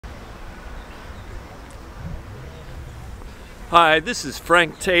Hi, this is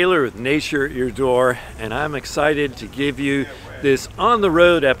Frank Taylor with Nature at Your Door, and I'm excited to give you this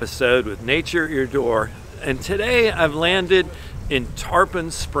on-the-road episode with Nature at Your Door. And today I've landed in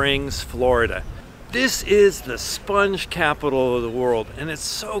Tarpon Springs, Florida. This is the sponge capital of the world, and it's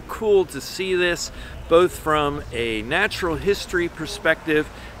so cool to see this both from a natural history perspective,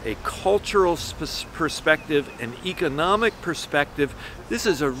 a cultural perspective, an economic perspective. This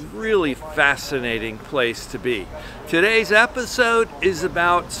is a really fascinating place to be. Today's episode is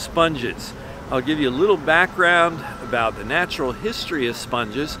about sponges. I'll give you a little background about the natural history of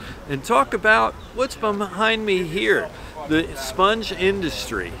sponges and talk about what's behind me here, the sponge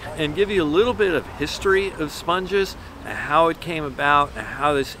industry, and give you a little bit of history of sponges and how it came about and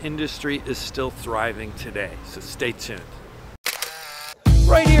how this industry is still thriving today. So stay tuned.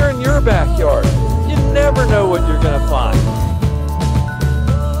 Right here in your backyard, you never know what you're going to find.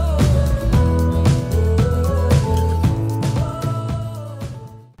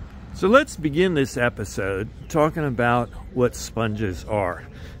 So let's begin this episode talking about what sponges are.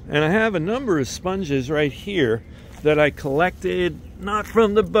 And I have a number of sponges right here that I collected, not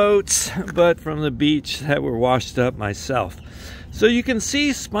from the boats, but from the beach that were washed up myself. So you can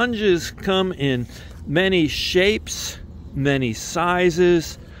see sponges come in many shapes, many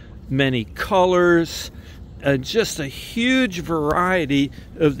sizes, many colors, just a huge variety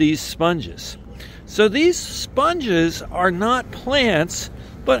of these sponges. So these sponges are not plants,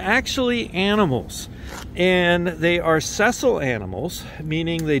 but actually animals. And they are sessile animals,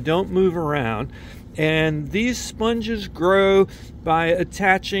 meaning they don't move around. And these sponges grow by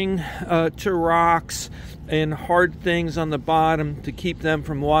attaching to rocks and hard things on the bottom to keep them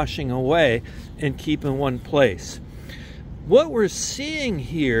from washing away and keep in one place. What we're seeing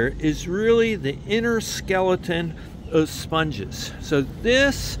here is really the inner skeleton of sponges. So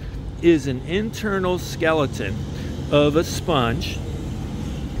this is an internal skeleton of a sponge.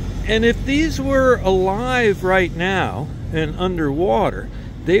 And if these were alive right now and underwater,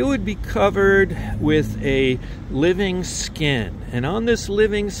 they would be covered with a living skin. And on this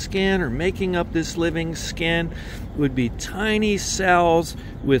living skin, or making up this living skin, would be tiny cells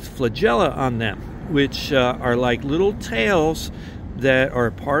with flagella on them, which are like little tails that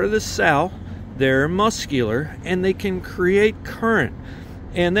are part of the cell. They're muscular, and they can create current.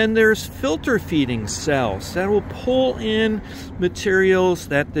 And then there's filter feeding cells that will pull in materials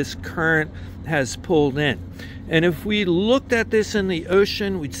that this current has pulled in. And if we looked at this in the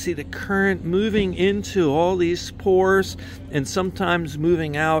ocean, we'd see the current moving into all these pores and sometimes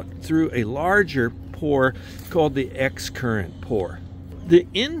moving out through a larger pore called the excurrent pore. The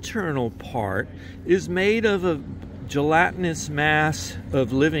internal part is made of a gelatinous mass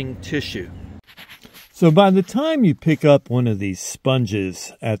of living tissue. So by the time you pick up one of these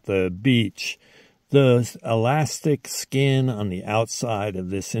sponges at the beach, the elastic skin on the outside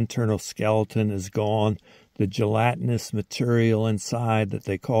of this internal skeleton is gone. The gelatinous material inside that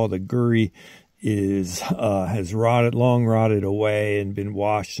they call the guri has long rotted away and been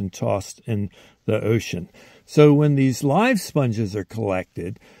washed and tossed in the ocean. So when these live sponges are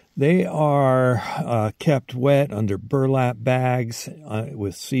collected, they are kept wet under burlap bags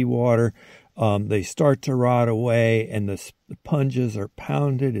with seawater. They start to rot away, and the sponges are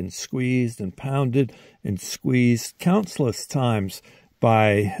pounded and squeezed and pounded and squeezed countless times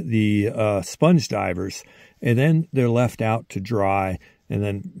by the sponge divers, and then they're left out to dry and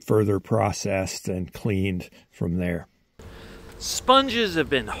then further processed and cleaned from there. Sponges have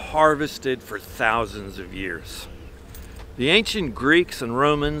been harvested for thousands of years. The ancient Greeks and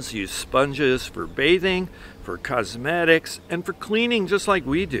Romans used sponges for bathing, for cosmetics, and for cleaning just like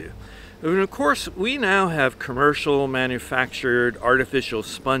we do. And of course, we now have commercial manufactured artificial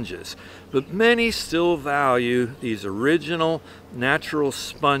sponges, but many still value these original natural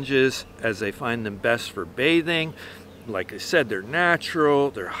sponges as they find them best for bathing. Like I said, they're natural,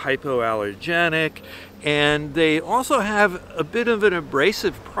 they're hypoallergenic, and they also have a bit of an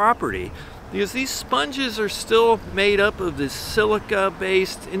abrasive property because these sponges are still made up of this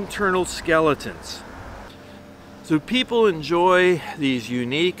silica-based internal skeletons. So people enjoy these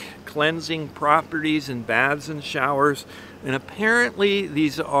unique cleansing properties in baths and showers, and apparently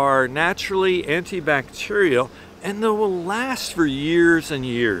these are naturally antibacterial and they will last for years and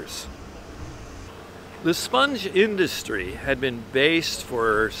years. The sponge industry had been based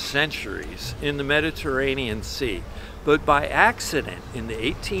for centuries in the Mediterranean Sea, but by accident in the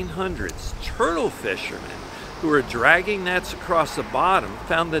 1800s, turtle fishermen who were dragging nets across the bottom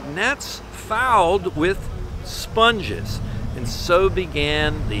found that nets fouled with sponges, and so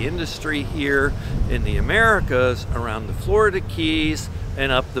began the industry here in the Americas around the Florida Keys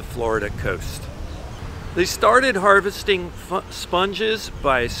and up the Florida coast. They started harvesting sponges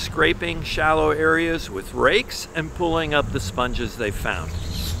by scraping shallow areas with rakes and pulling up the sponges they found.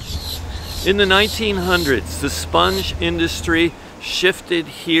 In the 1900s, the sponge industry shifted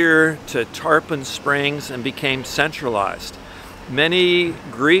here to Tarpon Springs and became centralized. Many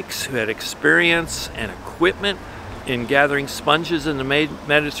Greeks who had experience and equipment in gathering sponges in the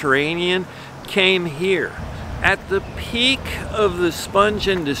Mediterranean came here. At the peak of the sponge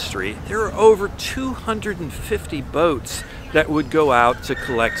industry, there were over 250 boats that would go out to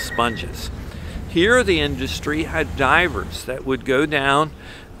collect sponges. Here, the industry had divers that would go down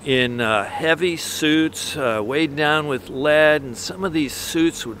in heavy suits, weighed down with lead, and some of these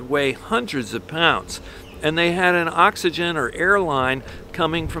suits would weigh hundreds of pounds. And they had an oxygen or air line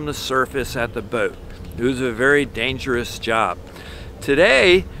coming from the surface at the boat. It was a very dangerous job.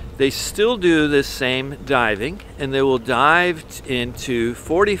 Today, they still do this same diving, and they will dive into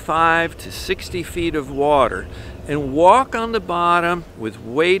 45 to 60 feet of water and walk on the bottom with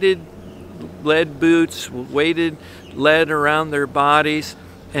weighted lead boots, weighted lead around their bodies.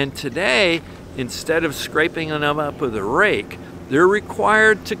 And today, instead of scraping them up with a rake, they're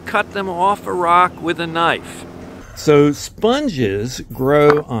required to cut them off a rock with a knife. So sponges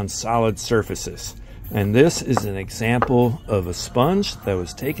grow on solid surfaces. And this is an example of a sponge that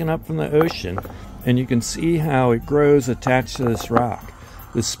was taken up from the ocean, and you can see how it grows attached to this rock.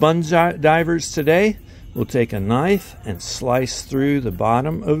 The sponge divers today will take a knife and slice through the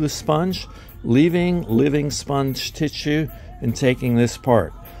bottom of the sponge, leaving living sponge tissue and taking this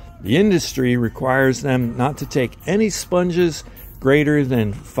part. The industry requires them not to take any sponges greater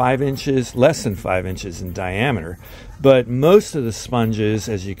than 5 inches, less than 5 inches in diameter, but most of the sponges,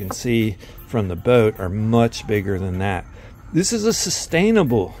 as you can see from the boat, are much bigger than that. This is a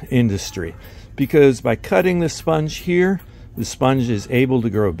sustainable industry because by cutting the sponge here, the sponge is able to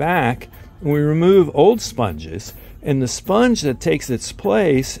grow back, and we remove old sponges, and the sponge that takes its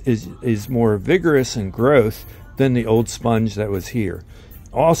place is more vigorous in growth than the old sponge that was here.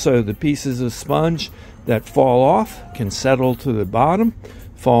 Also, the pieces of sponge that fall off can settle to the bottom,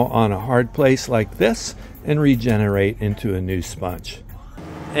 fall on a hard place like this, and regenerate into a new sponge.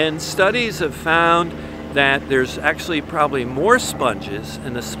 And studies have found that there's actually probably more sponges,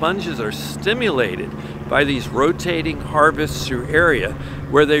 and the sponges are stimulated by these rotating harvests through area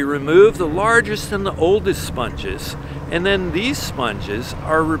where they remove the largest and the oldest sponges, and then these sponges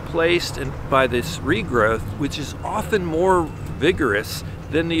are replaced by this regrowth, which is often more vigorous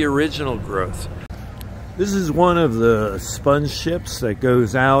than the original growth. This is one of the sponge ships that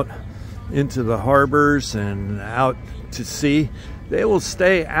goes out into the harbors and out to sea. They will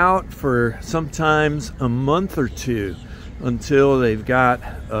stay out for sometimes a month or two until they've got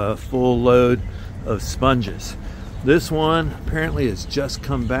a full load of sponges. This one apparently has just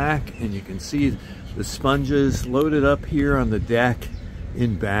come back, and you can see the sponges loaded up here on the deck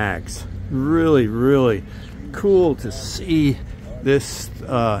in bags. Really, really cool to see this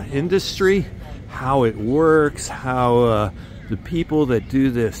industry, how it works, how the people that do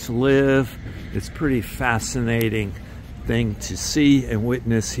this live. It's pretty fascinating thing to see and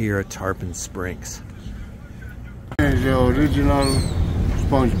witness here at Tarpon Springs. It's the original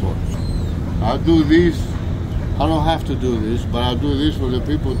sponge boat. I do this, I don't have to do this, but I do this for the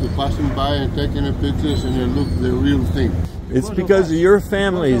people to passing by and taking the pictures and they look the real thing. It's because of your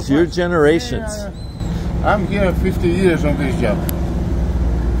families, your generations. I'm here 50 years on this job.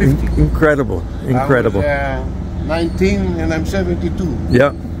 50. Incredible, incredible. I was 19 and I'm 72.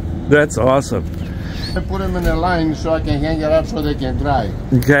 Yep, that's awesome. I put them in a line so I can hang it up so they can dry.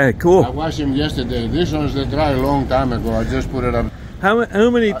 Okay, cool. I washed them yesterday. This one's the dry a long time ago. I just put it up. How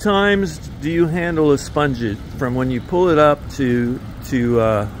many times do you handle a sponge from when you pull it up to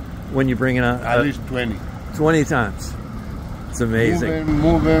when you bring it out? At least 20. 20 times. It's amazing.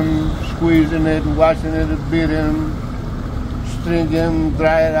 Move them, squeezing it, washing it, beating, string them,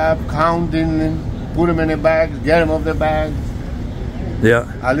 dry it up, counting them, put them in the bags, get them off the bags.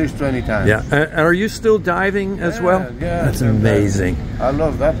 Yeah. At least 20 times. Yeah. And are you still diving as well? Yeah. That's amazing. I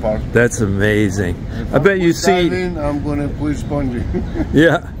love that part. That's amazing. I bet you see. Diving, I'm going to put spongy.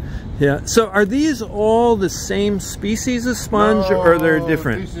 Yeah. Yeah. So are these all the same species of sponge, or are they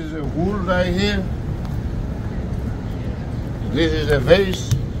different? This is a wool right here. This is a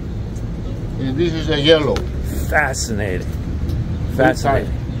vase. And this is a yellow. Fascinating.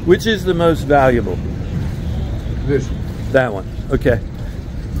 Fascinating. Which is the most valuable? This. That one. Okay.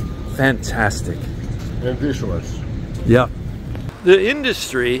 Fantastic. And this was. Yep. The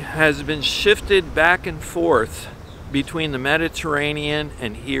industry has been shifted back and forth between the Mediterranean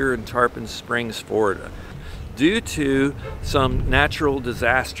and here in Tarpon Springs, Florida, due to some natural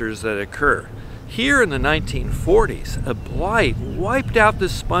disasters that occur. Here in the 1940s, a blight wiped out the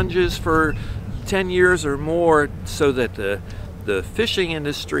sponges for 10 years or more, so that the fishing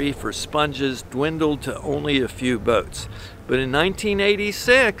industry for sponges dwindled to only a few boats. But in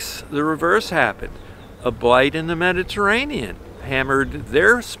 1986, the reverse happened. A blight in the Mediterranean hammered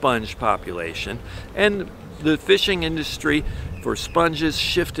their sponge population, and the fishing industry for sponges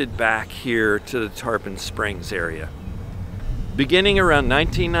shifted back here to the Tarpon Springs area. Beginning around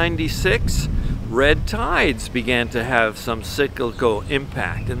 1996, red tides began to have some cyclical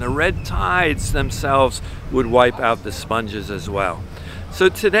impact, and the red tides themselves would wipe out the sponges as well. So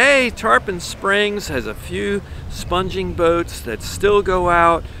today, Tarpon Springs has a few sponging boats that still go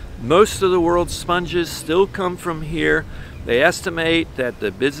out. Most of the world's sponges still come from here. They estimate that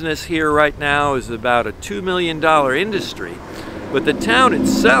the business here right now is about a $2 million industry, but the town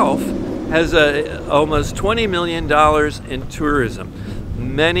itself has almost $20 million in tourism.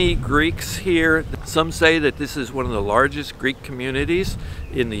 Many Greeks here. Some say that this is one of the largest Greek communities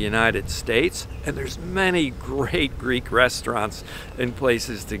in the United States, and there's many great Greek restaurants and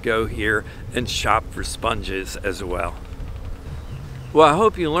places to go here and shop for sponges as well. Well, I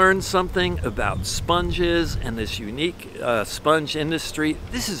hope you learned something about sponges and this unique sponge industry.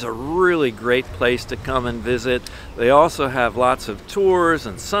 This is a really great place to come and visit. They also have lots of tours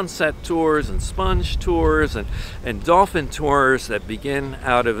and sunset tours and sponge tours and dolphin tours that begin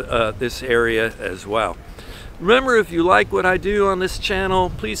out of this area as well. Remember, if you like what I do on this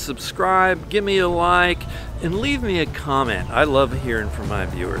channel, please subscribe, give me a like, and leave me a comment. I love hearing from my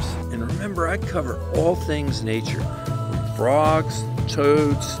viewers. And remember, I cover all things nature. Frogs,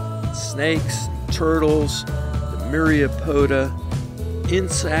 toads, snakes, turtles, the myriapoda,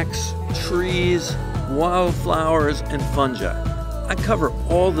 insects, trees, wildflowers, and fungi. I cover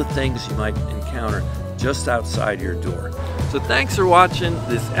all the things you might encounter just outside your door. So thanks for watching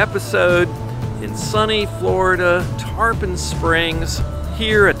this episode in sunny Florida, Tarpon Springs,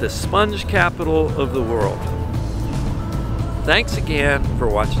 here at the sponge capital of the world. Thanks again for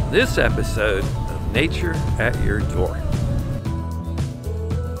watching this episode of Nature at Your Door.